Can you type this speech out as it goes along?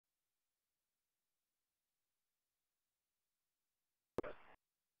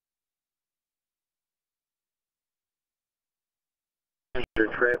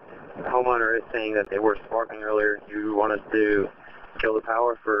your trip. The homeowner is saying that they were sparking earlier. Do you want us to kill the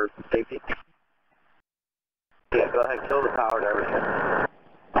power for safety? Yeah, go ahead, kill the power to everything.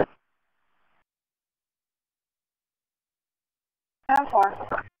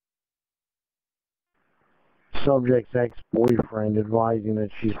 10-4. Subject's ex-boyfriend advising that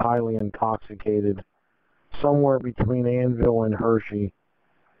she's highly intoxicated, somewhere between Anvil and Hershey,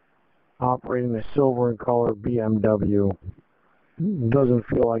 operating a silver and color BMW. Doesn't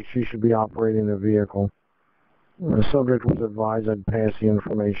feel like she should be operating the vehicle. The subject was advised I'd pass the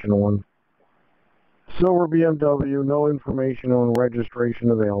information on. Silver BMW, no information on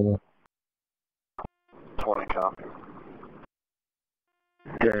registration available. 20 copy.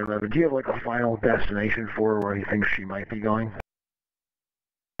 Okay, 11. Do you have like a final destination for where he thinks she might be going?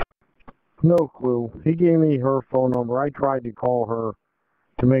 No clue. He gave me her phone number. I tried to call her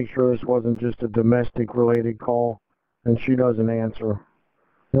to make sure this wasn't just a domestic-related call, and she doesn't answer.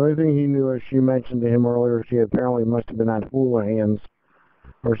 The only thing he knew is she mentioned to him earlier she apparently must have been at Houlihan's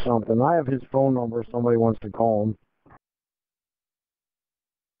or something. I have his phone number if somebody wants to call him.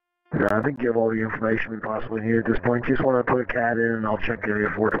 Yeah, I think you have all the information we possibly need at this point. Just want to put a CAD in and I'll check area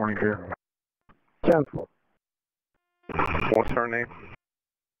 422. 10-4. What's her name?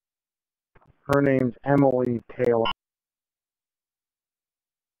 Her name's Emily Taylor.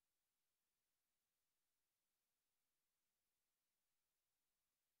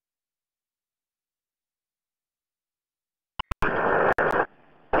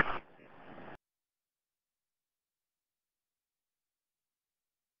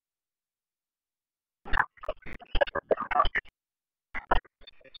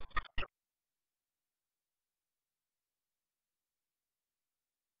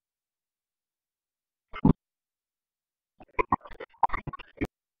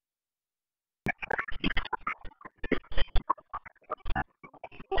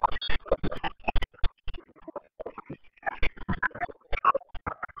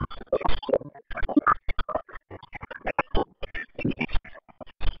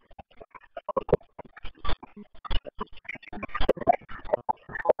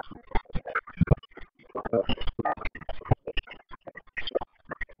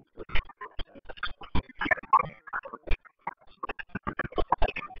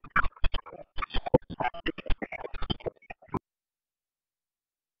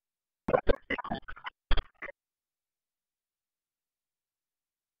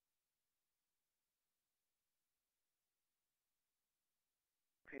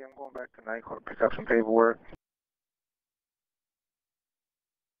 I'm going back to night court, pick up some paperwork.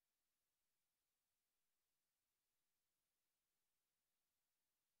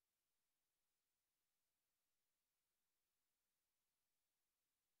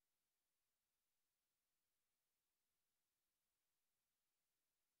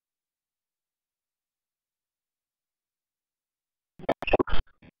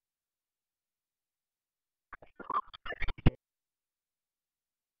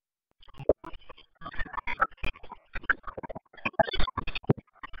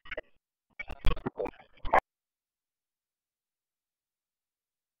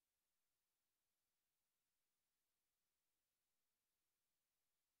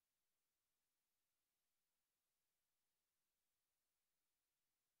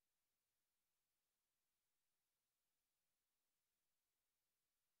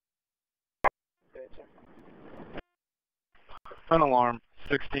 An alarm,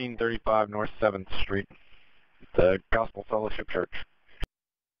 1635 North 7th Street, the Gospel Fellowship Church.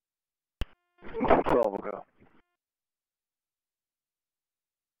 12 will go.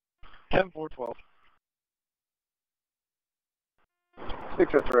 10-4-12.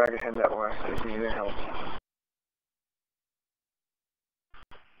 603, I can head that way if you need any help.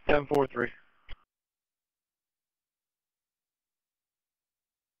 10-4-3.